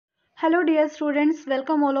Hello dear students,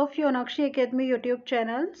 welcome all of you on AKSHI Academy YouTube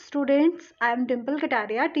channel. Students, I am Dimpal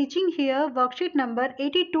Katariya teaching here worksheet number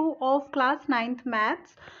 82 of class 9th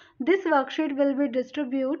maths. This worksheet will be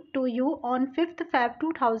distributed to you on 5th Feb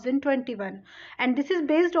 2021 and this is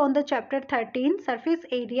based on the chapter 13 surface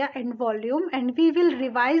area and volume and we will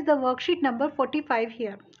revise the worksheet number 45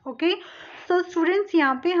 here. Okay, so students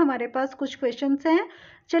यहाँ पे हमारे पास कुछ questions हैं.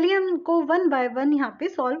 चलिए हम इनको one by one यहाँ पे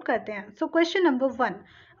सॉल्व करते हैं. So question number 1.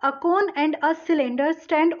 A cone and a cylinder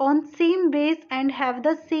stand on same base and have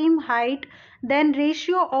the same height, then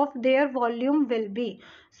ratio of their volume will be.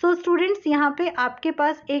 So students यहाँ पे आपके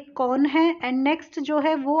पास एक कॉन है and next जो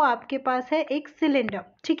है वो आपके पास है एक सिलेंडर.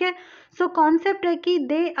 ठीक है, सो कॉन्सेप्ट है कि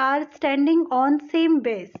they are standing on same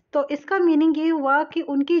base. तो इसका मीनिंग ये हुआ कि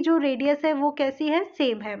उनकी जो रेडियस है वो कैसी है,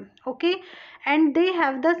 सेम है. Okay, and they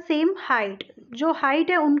have the same height. जो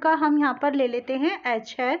हाइट है उनका हम यहाँ पर ले लेते हैं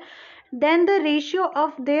h है. Then the ratio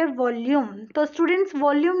of their volume. तो स्टूडेंट्स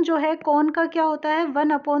वॉल्यूम जो है कौन का क्या होता है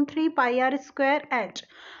 1/3 पाई आर स्क्वायर एच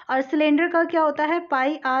और सिलेंडर का क्या होता है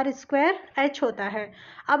पाई आर स्क्वायर एच होता है.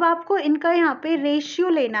 अब आपको इनका यहाँ पे रेशियो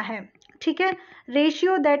लेना है. ठीक है,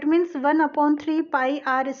 ratio that means 1/3 pi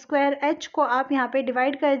are square H को आप यहाँ पे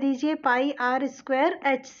डिवाइड कर दीजिए पाई आर स्क्वायर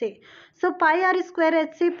एच से. सो पाई आर स्क्वायर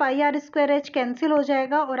एच से पाई आर स्क्वायर एच कैंसिल हो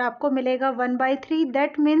जाएगा और आपको मिलेगा 1/3.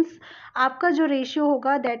 दैट मीन्स आपका जो रेशियो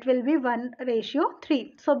होगा that will be 1:3.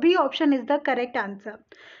 So B option is the correct answer.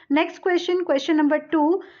 Next question, question number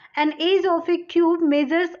 2. N as of A cube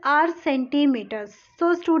measures are centimetres.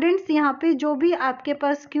 So students यहाँ पे जो भी आपके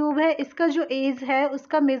पास क्यूब है इसका जो एज है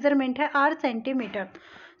उसका मेजरमेंट है R centimetre.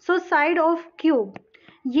 So side of cube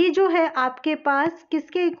ये जो है आपके पास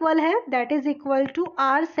किसके इक्वल है, that is equal to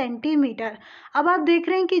R centimetre. अब आप देख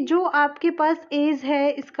रहे हैं कि जो आपके पास एज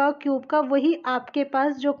है इसका क्यूब का वही आपके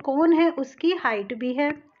पास जो कोन है उसकी हाइट भी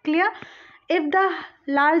है. Clear. If the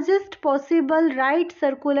largest possible right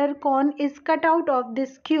circular cone is cut out of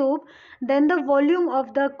this cube then the volume of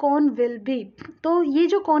the cone will be. तो ये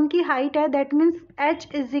जो कॉन की हाइट है that means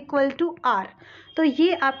h is equal to are. तो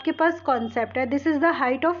ये आपके पास concept है, this is the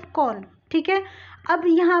height of cone. ठीक है, अब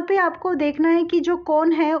यहाँ पे आपको देखना है कि जो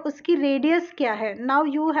कॉन है उसकी रेडियस क्या है. Now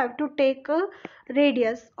you have to take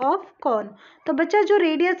radius of cone. तो बच्चा जो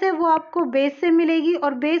रेडियस है वो आपको बेस से मिलेगी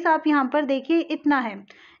और बेस आप यहाँ पर देखिए इतना है.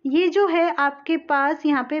 ये जो है आपके पास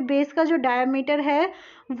यहाँ पे बेस का जो डायमीटर है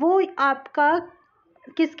वो आपका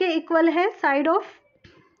किसके इक्वल है, साइड ऑफ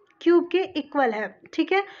क्यूब के इक्वल है.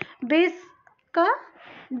 ठीक है, बेस का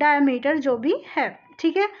डायमीटर जो भी है.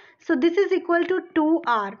 ठीक है, so this is equal to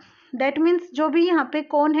 2r. That means जो भी यहाँ पे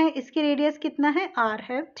कौन है इसकी रेडियस कितना है, r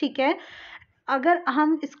है. ठीक है, अगर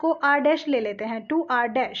हम इसको r डैश ले लेते हैं 2r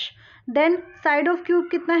dash, then side of cube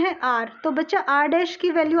कितना है r. तो बच्चा r डैश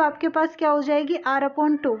की वैल्यू आपके पास क्या हो जाएगी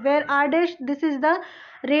r/2 where r dash this is the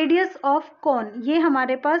radius of cone. ये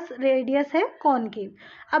हमारे पास रेडियस है कॉन की.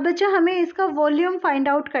 अब बच्चा हमें इसका वॉल्यूम फाइंड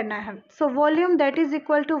आउट करना है. So volume that is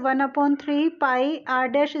equal to 1/3 pi are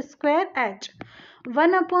dash square H.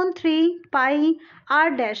 1/3 pi r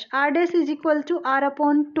dash is equal to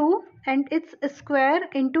r/2 and its square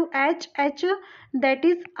into h that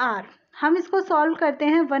is r. हम इसको सॉल्व करते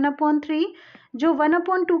हैं 1/3, जो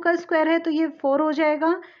 1/2 का स्क्वायर है तो ये 4 हो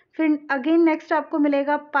जाएगा. फिर अगेन नेक्स्ट आपको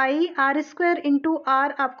मिलेगा पाई आर स्क्वायर इंटू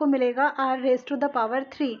आर आपको मिलेगा are raise to the power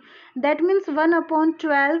 3. That means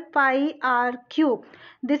 1/12 pi are cube.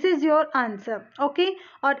 This is your answer. Okay,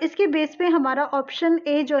 और इसके बेस पे हमारा ऑप्शन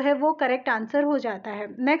ए जो है वो करेक्ट आंसर हो जाता है.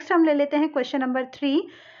 नेक्स्ट हम ले लेते हैं question number 3.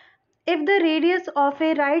 If the radius of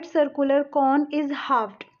A right circular cone is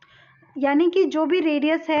halved. यानी कि जो भी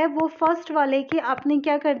रेडियस है वो फर्स्ट वाले की आपने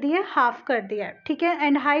क्या कर दिया है, हाफ कर दिया है. ठीक है,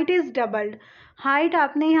 and height is doubled. Height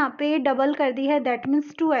आपने यहाँ पे डबल कर दी है that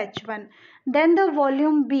means 2h1. Then the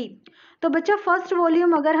volume B. तो बच्चा फर्स्ट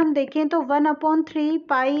वॉल्यूम अगर हम देखें तो 1/3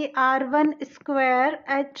 पाई r1 स्क्वायर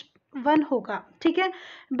h1 होगा. ठीक है,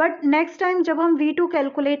 बट नेक्स्ट टाइम जब हम v2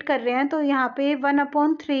 कैलकुलेट कर रहे हैं तो यहाँ पे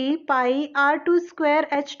 1/3 पाई r2 स्क्वायर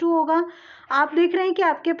h2 होगा. आप देख रहे हैं कि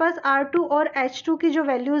आपके पास r2 और h2 की जो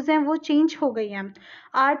वैल्यूज़ हैं वो चेंज हो गई हैं.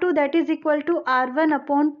 r2 that is equal to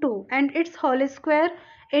r1/2 and it's whole square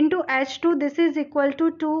into h2 this is equal to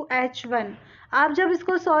 2h1. आप जब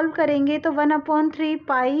इसको सॉल्व करेंगे तो 1/3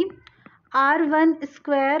 पाई r1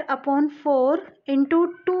 square upon 4 into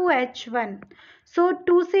 2h1. सो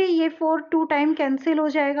 2 से ये 4 2 टाइम कैंसिल हो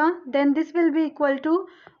जाएगा. Then this will be equal to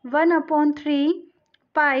 1/3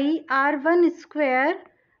 pi r1 square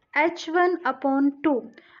H1/2।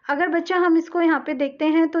 अगर बच्चा हम इसको यहाँ पे देखते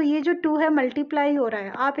हैं तो ये जो 2 है मल्टीप्लाई हो रहा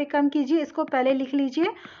है। आप एक काम कीजिए, इसको पहले लिख लीजिए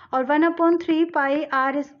और 1/3 पाई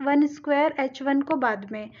r1² H1 को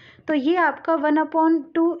बाद में। तो ये आपका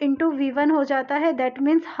 1/2 इंटू V1 हो जाता है, that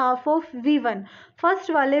means half of V1।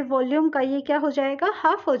 First वाले वॉल्यूम का ये क्या हो जाएगा,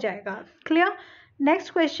 हाफ हो जाएगा। Clear.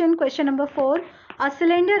 Next question, question number 4। A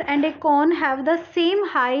cylinder and a cone have the same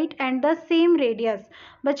height and the same radius।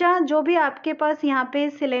 बच्चा जो भी आपके पास यहाँ पे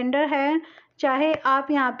सिलेंडर है, चाहे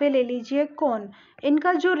आप यहाँ पे ले लीजिए कोन,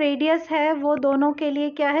 इनका जो रेडियस है वो दोनों के लिए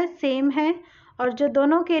क्या है, सेम है, और जो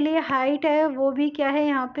दोनों के लिए हाइट है वो भी क्या है,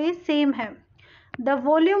 यहाँ पे सेम है। The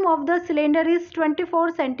volume of the cylinder is 24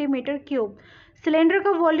 centimetre cube. Cylinder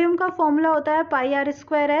का वॉल्यूम का फॉर्मूला होता है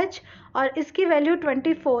πr²h और इसकी वैल्यू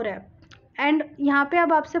 24 है। एंड यहाँ पे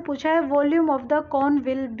अब आपसे पूछा है volume of the cone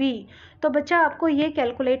will be, तो बच्चा आपको ये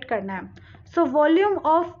कैलकुलेट करना है। सो वॉल्यूम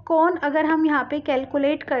ऑफ कॉन अगर हम यहाँ पे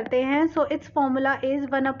कैलकुलेट करते हैं, so it's formula is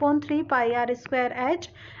 1/3 πr²h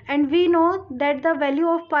and we know that the value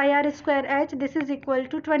of πr²h this is equal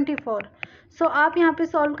to 24। सो आप यहाँ पे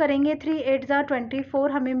सॉल्व करेंगे, 3 8 ज़ा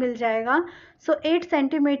 24 हमें मिल जाएगा। सो 8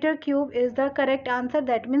 centimetre cube is the correct answer,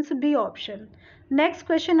 that means B option. Next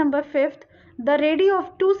question number 5th। The radii of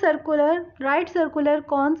two right circular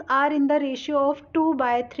cones are in the ratio of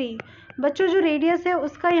 2/3। बच्चों जो radius है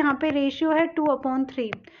उसका यहाँ पे रेशियो है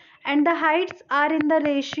 2/3 and the heights are in the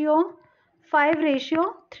ratio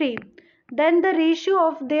 5:3। Then the ratio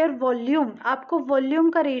of their volume, आपको volume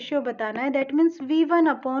का ratio बताना है, that means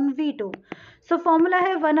V1/V2। So formula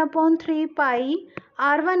है 1/3 पाई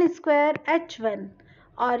r1² H1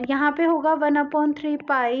 और यहाँ पे होगा 1/3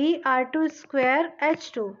 पाई r2²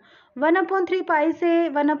 H2। 1/3 पाई से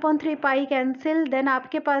 1/3 पाई कैंसिल, देन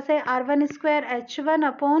आपके पास है r1²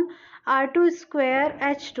 H1/r2²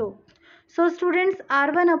 H2। So students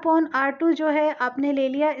r1/r2 जो है आपने ले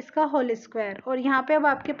लिया इसका होल स्क्वायर, और यहाँ पे अब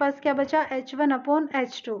आपके पास क्या बचा,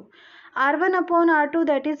 H1/H2। r1/r2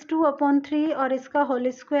 दैट इज 2/3 और इसका whole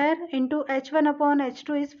square into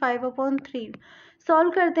H1/H2 is 5/3। Solve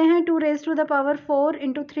करते हैं, 2 raised to the power 4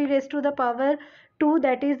 into 3 raised to the power 2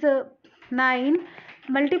 that is 9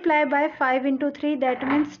 multiply by 5 into 3 that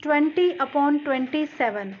means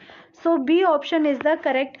 20/27। so B option is the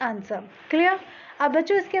correct answer। clear। अब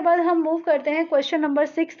बच्चों इसके बाद हम move करते हैं question number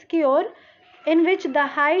 6 की ओर, in which the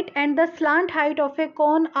height and the slant height of a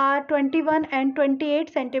cone are 21 and 28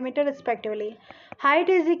 centimeter respectively। height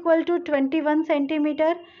is equal to 21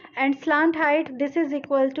 centimeter and slant height this is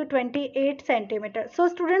equal to 28 centimeter। so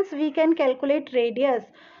students we can calculate radius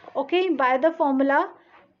okay by the formula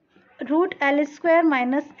 √L²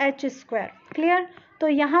 minus H²। Clear. तो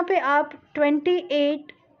यहाँ पे आप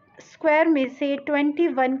 28 square में से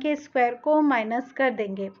 21 के square को minus कर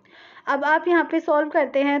देंगे। अब आप यहाँ पे सॉल्व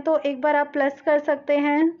करते हैं तो एक बार आप प्लस कर सकते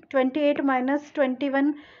हैं 28 माइनस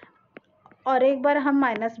 21 और एक बार हम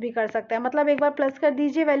माइनस भी कर सकते हैं, मतलब एक बार प्लस कर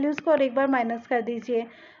दीजिए वैल्यूज़ को और एक बार माइनस कर दीजिए।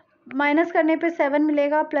 माइनस करने पे 7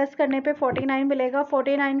 मिलेगा, प्लस करने पे 49 मिलेगा,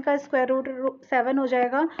 49 का स्क्वायर रूट 7 हो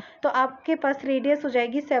जाएगा, तो आपके पास रेडियस हो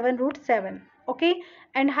जाएगी 7√7 ओके,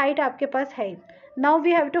 एंड हाइट आपके पास है। Now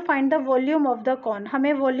we have to find the volume of the cone,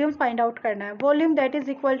 हमें वॉल्यूम फाइंड आउट करना है। Volume that is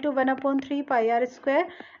equal to 1/3 πr²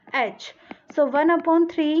 H। So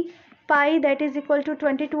 1/3 pi that is equal to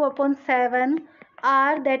 22/7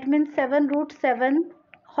 r that means 7√7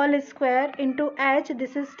 whole square into H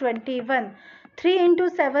this is 21। 3 into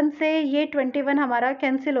 7 से ये 21 हमारा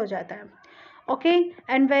cancel हो जाता है okay,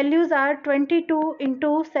 and values are 22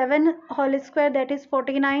 into 7 whole square that is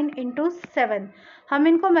 49 into 7। हम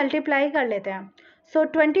इनको multiply कर लेते हैं। सो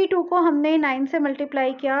 22 को हमने 9 से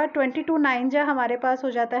मल्टीप्लाई किया, 22 9 जा हमारे पास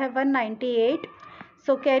हो जाता है 198।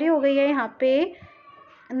 सो कैरी हो गई है यहाँ पे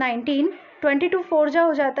 19, 22 4 जा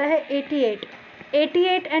हो जाता है 88,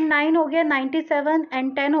 88 एंड 9 हो गया 97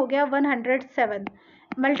 एंड 10 हो गया 107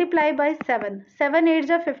 मल्टीप्लाई बाय 7, 7 8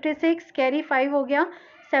 जा 56 कैरी 5 हो गया,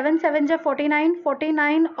 7 7 जा 49,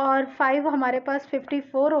 49 और 5 हमारे पास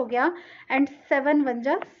 54 हो गया एंड 7 1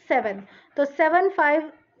 जा 7, तो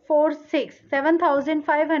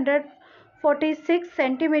 7546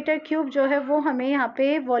 सेंटीमीटर क्यूब जो है वो हमें यहाँ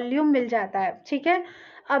पे वॉल्यूम मिल जाता है। ठीक है।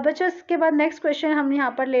 अब बच्चों इसके बाद नेक्स्ट क्वेश्चन हम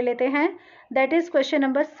यहाँ पर ले लेते हैं, that is question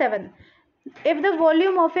number 7। If the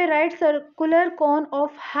volume of a right circular cone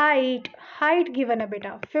of height given है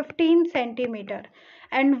बेटा 15 centimeter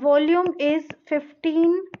and volume is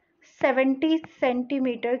 1570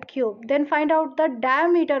 centimeter cube, then find out the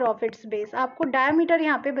diameter of its base। आपको diameter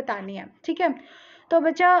यहाँ पे बतानी है। ठीक है। तो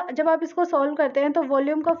बच्चा जब आप इसको सॉल्व करते हैं तो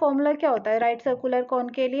वॉल्यूम का फॉर्मूला क्या होता है राइट सर्कुलर कॉन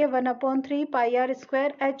के लिए, 1/3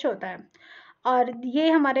 πr² H होता है, और ये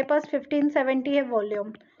हमारे पास 1570 है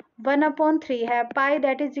वॉल्यूम। 1/3 है, पाई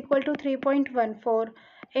that is equal to 3.14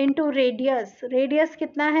 into radius, radius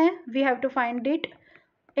कितना है we have to find it,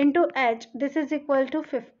 into H this is equal to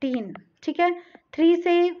 15। ठीक है, 3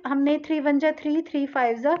 से हमने 3 1 जा 3, 3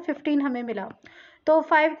 5 जा 15 हमें मिला, तो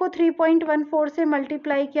 5 को 3.14 से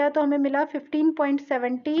मल्टीप्लाई किया तो हमें मिला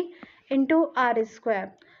 15.70 इंटू आर स्क्वायर।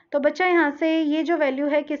 तो बच्चा यहाँ से ये जो वैल्यू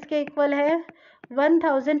है किसके इक्वल है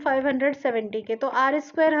 1570 के, तो आर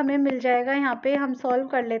स्क्वायर हमें मिल जाएगा। यहाँ पे हम सॉल्व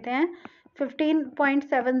कर लेते हैं,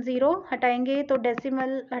 15.70 हटाएंगे तो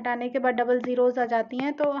डेसिमल हटाने के बाद डबल जीरोज आ जाती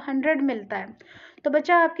हैं तो 100 मिलता है। तो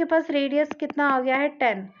बच्चा आपके पास रेडियस कितना आ गया है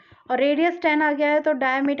 10, और रेडियस 10 आ गया है तो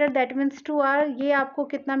डायमीटर दैट मीन्स 2r, ये आपको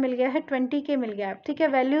कितना मिल गया है 20 के मिल गया है। ठीक है,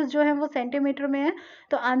 वैल्यूज जो है वो सेंटीमीटर में है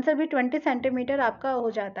तो आंसर भी 20 सेंटीमीटर आपका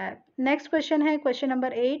हो जाता है। नेक्स्ट क्वेश्चन है question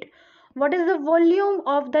number 8, what is the volume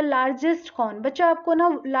of the largest cone. बच्चा आपको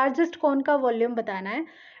ना लार्जेस्ट कॉन का वॉल्यूम बताना है,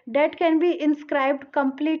 date can be inscribed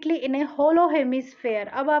completely in A hollow hemisphere.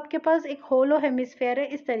 अब आपके पास एक होलो हेमिस्फेयर है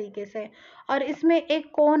इस तरीके से, और इसमें एक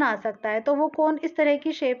कोन आ सकता है, तो वो कोन इस तरह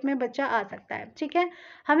की शेप में बच्चा आ सकता है। ठीक है,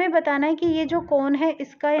 हमें बताना है कि ये जो कोन है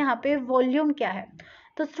इसका यहाँ पे वॉल्यूम क्या है।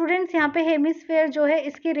 तो स्टूडेंट्स यहाँ पे हेमिस्फेयर जो है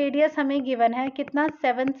इसकी रेडियस हमें गिवन है कितना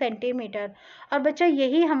 7 सेंटीमीटर, और बच्चा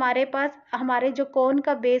यही हमारे पास हमारे जो कोन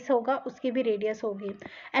का बेस होगा उसकी भी रेडियस होगी,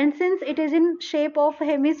 and since it is in shape of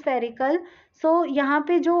hemispherical, सो यहाँ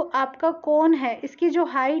पे जो आपका कोन है इसकी जो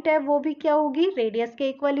हाइट है वो भी क्या होगी रेडियस के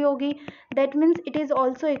इक्वल ही होगी, that means it is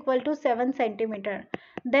also equal to 7 centimetre.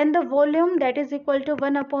 then the volume that is equal to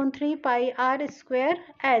 1/3 pi r square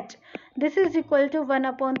h, this is equal to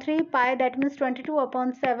 1/3 pi that means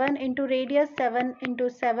 22/7 into radius 7 into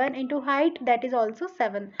 7 into height that is also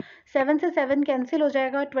 7, 7 से 7 cancel हो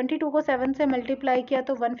जाएगा, 22 को 7 से multiply किया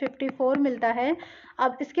तो 154 मिलता है।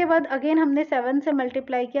 अब इसके बाद अगेन हमने 7 से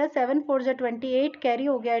मल्टीप्लाई किया, 7 4 जा 28 कैरी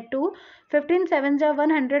हो गया है 2, 15 7 जा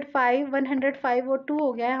 105, 105 और 2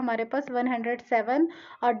 हो गया है हमारे पास 107,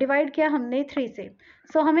 और डिवाइड किया हमने 3 से,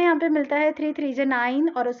 सो हमें यहाँ पे मिलता है 3 3 जा 9,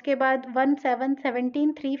 और उसके बाद 1 7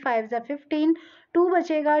 17, 3 5 जा 15, 2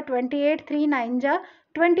 बचेगा 28, 3 9 जा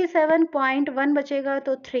 27.1 बचेगा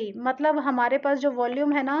तो 3, मतलब हमारे पास जो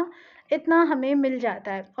वॉल्यूम है ना इतना हमें मिल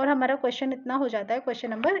जाता है, और हमारा क्वेश्चन इतना हो जाता है क्वेश्चन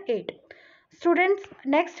नंबर 8। स्टूडेंट्स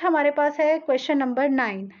नेक्स्ट हमारे पास है question number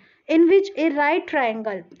 9, in which a right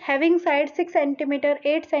triangle having sides 6 centimeter,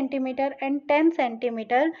 8 centimeter and 10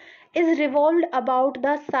 centimeter is revolved about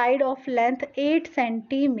the side of length 8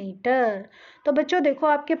 centimeter। तो बच्चों देखो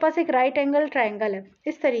आपके पास एक राइट एंगल ट्राइंगल है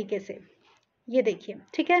इस तरीके से, ये देखिए।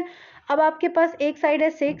 ठीक है, अब आपके पास एक साइड है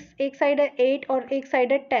 6, एक साइड है 8 और एक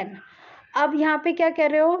साइड है 10। अब यहाँ पे क्या कह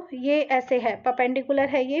रहे हो, ये ऐसे है परपेंडिकुलर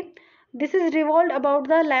है ये, this is revolve about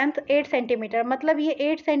the length 8 centimetre, मतलब ये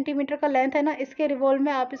 8 सेंटीमीटर का लेंथ है ना, इसके रिवॉल्व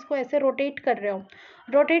में आप इसको ऐसे रोटेट कर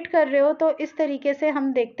रहे हो तो इस तरीके से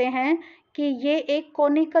हम देखते हैं कि ये एक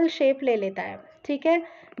कोनिकल शेप ले लेता है। ठीक है,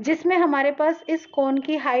 जिसमें हमारे पास इस कोन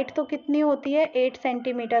की हाइट तो कितनी होती है 8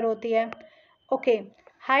 सेंटीमीटर होती है। ओके,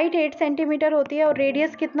 हाइट 8 सेंटीमीटर होती है और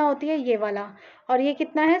रेडियस कितना होती है ये वाला, और ये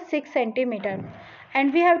कितना है 6 centimetre,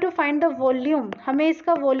 and we have to find the volume, हमें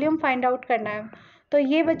इसका वॉल्यूम फाइंड आउट करना है। तो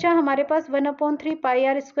ये बच्चा हमारे पास 1/3 पाई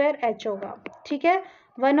आर स्क्वायर एच होगा। ठीक है,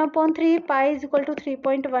 1/3 pi is equal to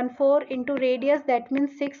 3.14 into radius that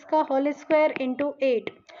means 6 का होल स्क्वायर इंटू 8।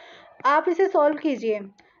 आप इसे सॉल्व कीजिए,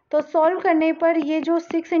 तो सॉल्व करने पर ये जो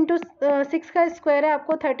 6 इंटू 6 का स्क्वायर है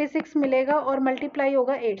आपको 36 मिलेगा, और मल्टीप्लाई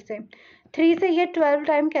होगा 8 से, 3 से ये 12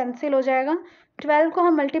 टाइम कैंसिल हो जाएगा, 12 को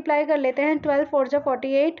हम मल्टीप्लाई कर लेते हैं, 12 4 जा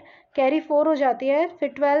 48 कैरी 4 हो जाती है,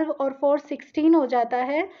 फिर 12 और 4 16 हो जाता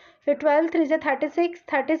है, फिर 12 3 जा 36,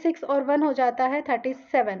 36 और 1 हो जाता है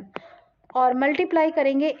 37, और मल्टीप्लाई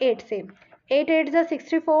करेंगे 8 से, 8 8 जा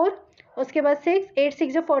 64, उसके बाद 6 8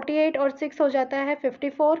 6 जा 48 और 6 हो जाता है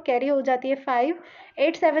 54, कैरी हो जाती है 5,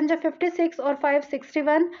 8 7 जा 56 और 5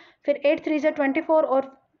 61, फिर 8 3 जा 24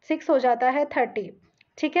 और 6 हो जाता है 30।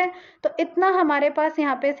 ठीक है, तो इतना हमारे पास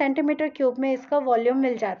यहाँ पे सेंटीमीटर क्यूब में इसका वॉल्यूम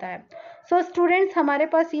मिल जाता है। सो स्टूडेंट्स हमारे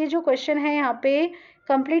पास ये जो क्वेश्चन है यहाँ पे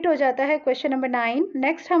कंप्लीट हो जाता है क्वेश्चन नंबर 9।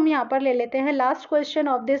 नेक्स्ट हम यहाँ पर ले लेते हैं last question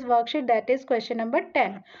of this worksheet that is question number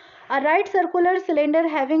 10, a right circular cylinder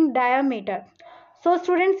having diameter. So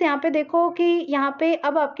students यहाँ पे देखो कि यहाँ पे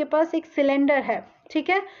अब आपके पास एक सिलेंडर है, ठीक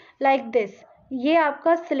है, लाइक दिस, ये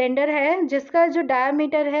आपका सिलेंडर है जिसका जो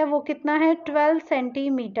डायामीटर है वो कितना है 12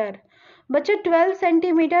 सेंटीमीटर। बच्चे 12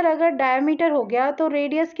 सेंटीमीटर अगर डायमीटर हो गया तो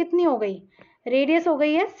रेडियस कितनी हो गई, रेडियस हो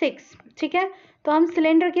गई है 6। ठीक है, तो हम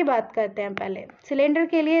सिलेंडर की बात करते हैं। पहले सिलेंडर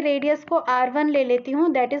के लिए रेडियस को R1 ले लेती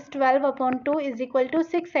हूँ, that is 12/2 is equal to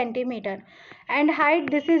 6 centimetre, and height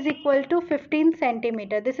this is equal to 15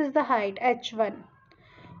 centimetre, this is the height H1।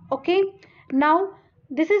 Okay, now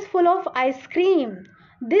this is full of ice cream,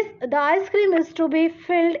 the ice cream is to be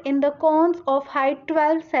filled in the cons of height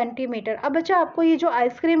 12 centimetre. अब बच्चा आपको ये जो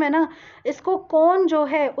ice cream है ना, इसको कोन जो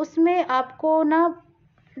है उसमें आपको ना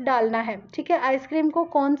डालना है, ठीक है। आइसक्रीम को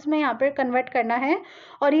कोन्स में यहाँ पे कन्वर्ट करना है।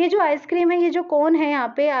 और ये जो आइसक्रीम है, ये जो कोन है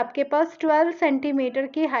यहाँ पे आपके पास 12 सेंटीमीटर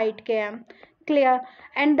की हाइट के हैं। Clear.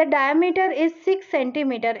 And the diameter is 6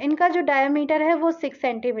 centimetre. इनका जो डायमीटर है वो 6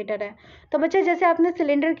 सेंटीमीटर है। तो बच्चे जैसे आपने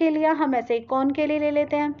सिलेंडर के लिया, हम ऐसे ही कॉन के लिए ले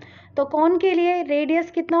लेते हैं। तो कॉन के लिए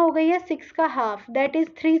रेडियस कितना हो गई है, 6 का half, that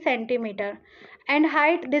is 3 centimetre. And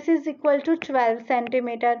height this is equal to 12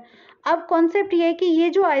 centimetre. अब कॉन्सेप्ट ये है कि ये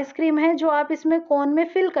जो आइसक्रीम है जो आप इसमें कोन में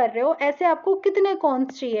फिल कर रहे हो, ऐसे आपको कितने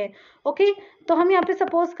कॉन्स चाहिए। ओके, तो हम यहाँ पे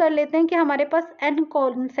सपोज कर लेते हैं कि हमारे पास n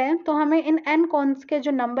कॉन्स हैं, तो हमें इन n कॉन्स के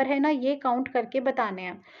जो नंबर है ना, ये काउंट करके बताने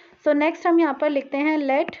हैं। सो नेक्स्ट हम यहाँ पर लिखते हैं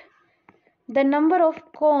let the number of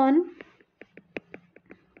cone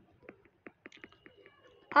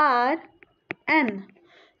are n।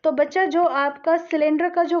 तो बच्चा जो आपका सिलेंडर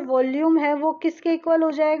का जो वॉल्यूम है वो किसके इक्वल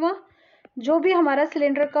हो जाएगा, जो भी हमारा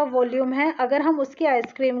सिलेंडर का वॉल्यूम है, अगर हम उसकी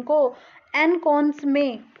आइसक्रीम को n कॉन्स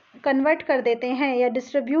में कन्वर्ट कर देते हैं या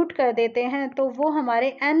डिस्ट्रीब्यूट कर देते हैं, तो वो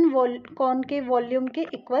हमारे n कॉन के वॉल्यूम के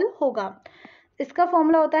इक्वल होगा। इसका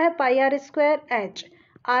फॉर्मूला होता है पाई are square H.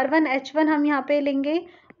 R1 H1 हम यहाँ पे लेंगे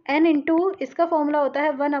n इंटू, इसका फॉर्मूला होता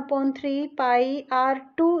है 1/3 पाई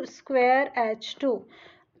R2 स्क्वायर H2।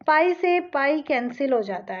 पाई से पाई कैंसिल हो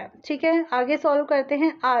जाता है, ठीक है। आगे सॉल्व करते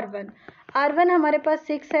हैं। R1 हमारे पास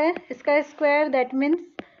 6 है, इसका square that means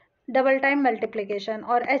double time multiplication,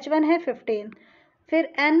 और H1 है 15,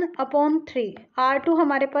 फिर n/3। R2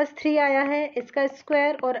 हमारे पास 3 आया है, इसका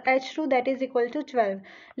स्क्वायर, और H2 that is equal to 12।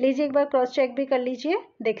 लीजिए एक बार क्रॉस चेक भी कर लीजिए,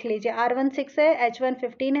 देख लीजिए। R1 6 है, H1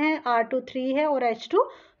 15 है, R2 3 है और H2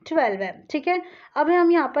 12 है, ठीक है। अब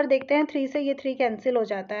हम यहाँ पर देखते हैं, 3 से ये 3 कैंसिल हो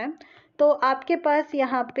जाता है, तो आपके पास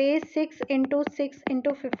यहाँ पे 6 इंटू 6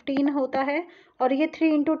 इंटू 15 होता है, और ये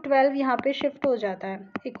 3 इंटू 12 यहाँ पे शिफ्ट हो जाता है,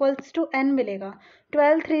 इक्वल्स टू n मिलेगा।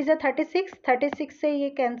 12 3 से 36, 36 से ये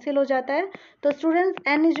कैंसिल हो जाता है, तो students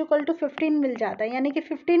n is equal to 15 मिल जाता है, यानी कि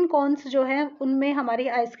 15 कॉन्स जो है उनमें हमारी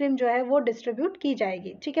आइसक्रीम जो है वो डिस्ट्रीब्यूट की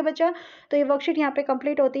जाएगी, ठीक है बच्चा। तो ये वर्कशीट यहाँ पे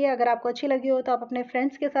कंप्लीट होती है। अगर आपको अच्छी लगी हो तो आप अपने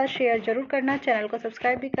फ्रेंड्स के साथ शेयर जरूर करना, चैनल को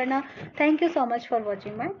सब्सक्राइब भी करना। Thank you so much for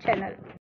watching my channel.